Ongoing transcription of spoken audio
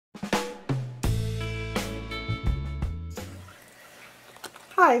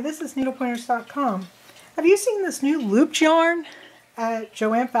Hi, this is needlepointers.com. Have you seen this new looped yarn at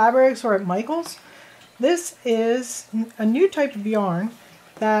Joann Fabrics or at Michael's? This is a new type of yarn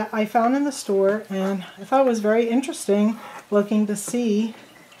that I found in the store, and I thought it was very interesting looking to see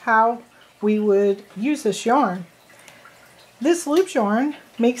how we would use this yarn. This looped yarn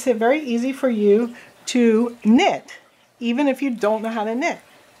makes it very easy for you to knit, even if you don't know how to knit.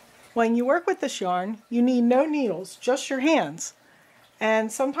 When you work with this yarn, you need no needles, just your hands.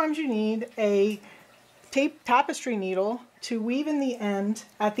 And sometimes you need a tapestry needle to weave in the end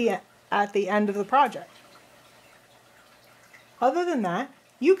at the end of the project. Other than that,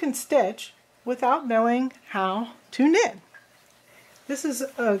 you can stitch without knowing how to knit. This is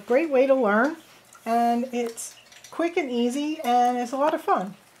a great way to learn, and it's quick and easy, and it's a lot of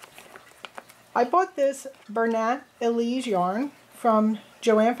fun. I bought this Bernat Elise yarn from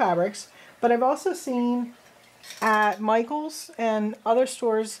Joann Fabrics, but I've also seen at Michael's and other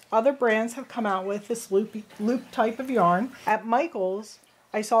stores, other brands have come out with this loop type of yarn. At Michael's,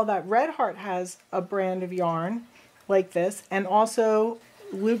 I saw that Red Heart has a brand of yarn like this, and also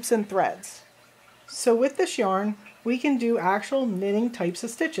loops and threads. So with this yarn, we can do actual knitting types of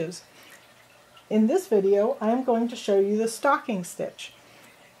stitches. In this video, I'm going to show you the stocking stitch.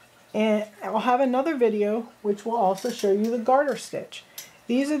 And I'll have another video which will also show you the garter stitch.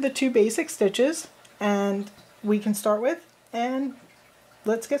 These are the two basic stitches, and we can start with, and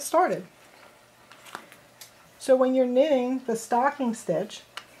let's get started. So when you're knitting the stocking stitch,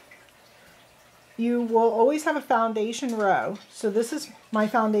 you will always have a foundation row. So this is my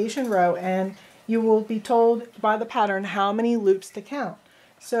foundation row, and you will be told by the pattern how many loops to count.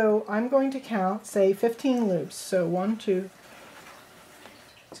 So I'm going to count, say, 15 loops. So 1, 2.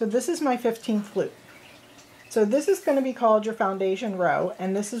 So this is my 15th loop. So this is going to be called your foundation row,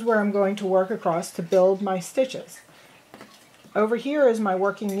 and this is where I'm going to work across to build my stitches. Over here is my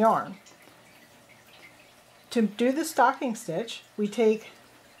working yarn. To do the stocking stitch, we take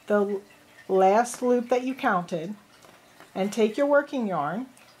the last loop that you counted and take your working yarn,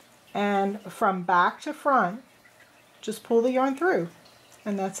 and from back to front, just pull the yarn through,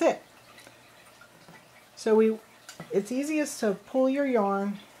 and that's it. So it's easiest to pull your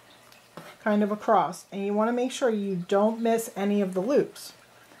yarn kind of across, and you want to make sure you don't miss any of the loops.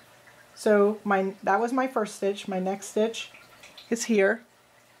 So that was my first stitch. My next stitch is here,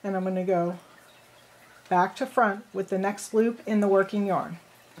 and I'm going to go back to front with the next loop in the working yarn.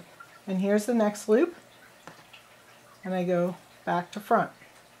 And here's the next loop, and I go back to front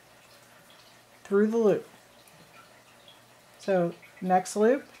through the loop. So next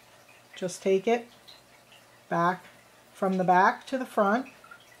loop, just take it back from the back to the front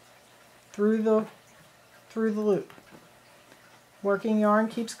through the loop. Working yarn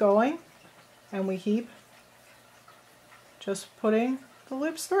keeps going, and we keep just putting the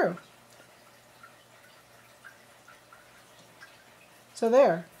loops through. So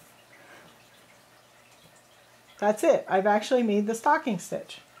there. That's it. I've actually made the stocking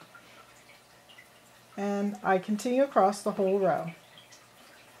stitch. And I continue across the whole row.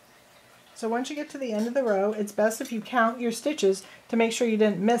 So once you get to the end of the row, it's best if you count your stitches to make sure you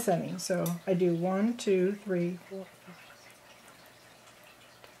didn't miss any. So I do 1, 2, 3, 4, 5.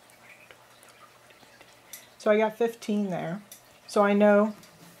 So I got 15 there. So I know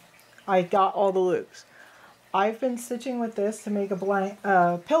I got all the loops. I've been stitching with this to make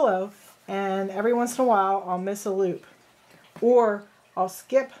a pillow, and every once in a while I'll miss a loop. Or I'll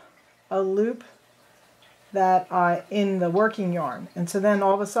skip a loop that in the working yarn, and so then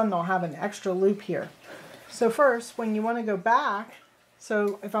all of a sudden I'll have an extra loop here. So first, when you want to go back,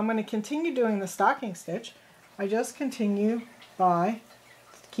 so if I'm going to continue doing the stocking stitch, I just continue by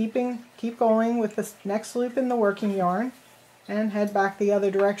keep going with the next loop in the working yarn and head back the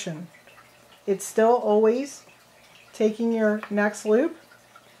other direction. It's still always taking your next loop,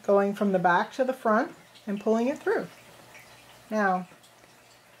 going from the back to the front and pulling it through. Now,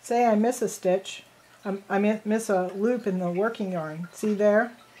 say I miss a stitch, I miss a loop in the working yarn. See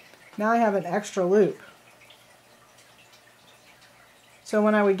there? Now I have an extra loop. So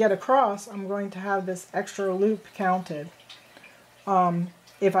when I would get across, I'm going to have this extra loop counted.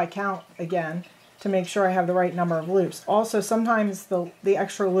 If I count again, to make sure I have the right number of loops. Also, sometimes the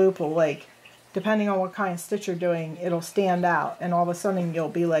extra loop will, like, depending on what kind of stitch you're doing, it'll stand out, and all of a sudden you'll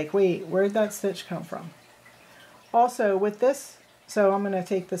be like, wait, where did that stitch come from? Also with this, so I'm going to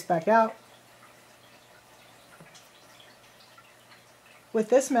take this back out. With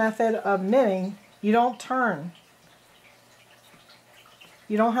this method of knitting, you don't turn.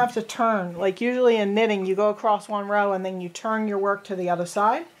 You don't have to turn. Like usually in knitting, you go across one row and then you turn your work to the other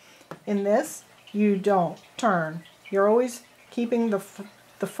side. In this, you don't turn. You're always keeping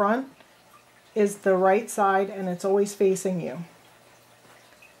the the front is the right side and it's always facing you.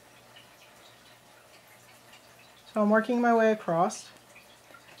 So I'm working my way across.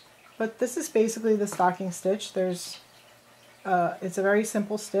 But this is basically the stocking stitch. It's a very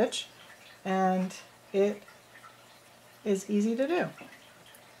simple stitch and it is easy to do.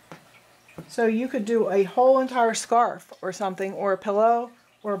 So you could do a whole entire scarf or something, or a pillow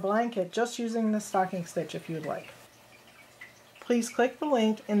or a blanket, just using the stocking stitch if you'd like. Please click the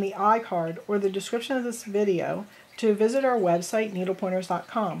link in the iCard or the description of this video to visit our website,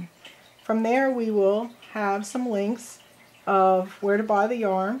 needlepointers.com. From there we will have some links of where to buy the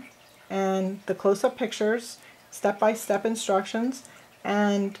yarn and the close-up pictures, step-by-step instructions,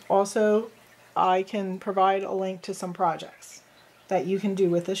 and also I can provide a link to some projects that you can do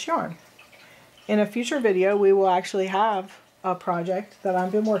with this yarn. In a future video we will actually have a project that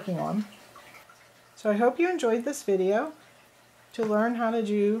I've been working on. So I hope you enjoyed this video to learn how to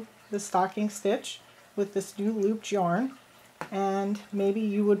do the stocking stitch with this new looped yarn, and maybe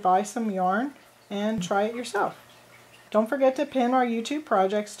you would buy some yarn and try it yourself. Don't forget to pin our YouTube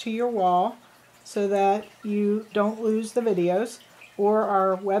projects to your wall so that you don't lose the videos, or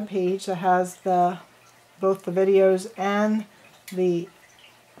our web page that has both the videos and the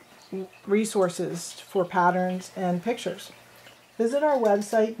resources for patterns and pictures. Visit our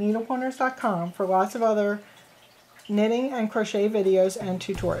website, needlepointers.com, for lots of other knitting and crochet videos and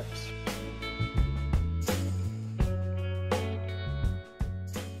tutorials.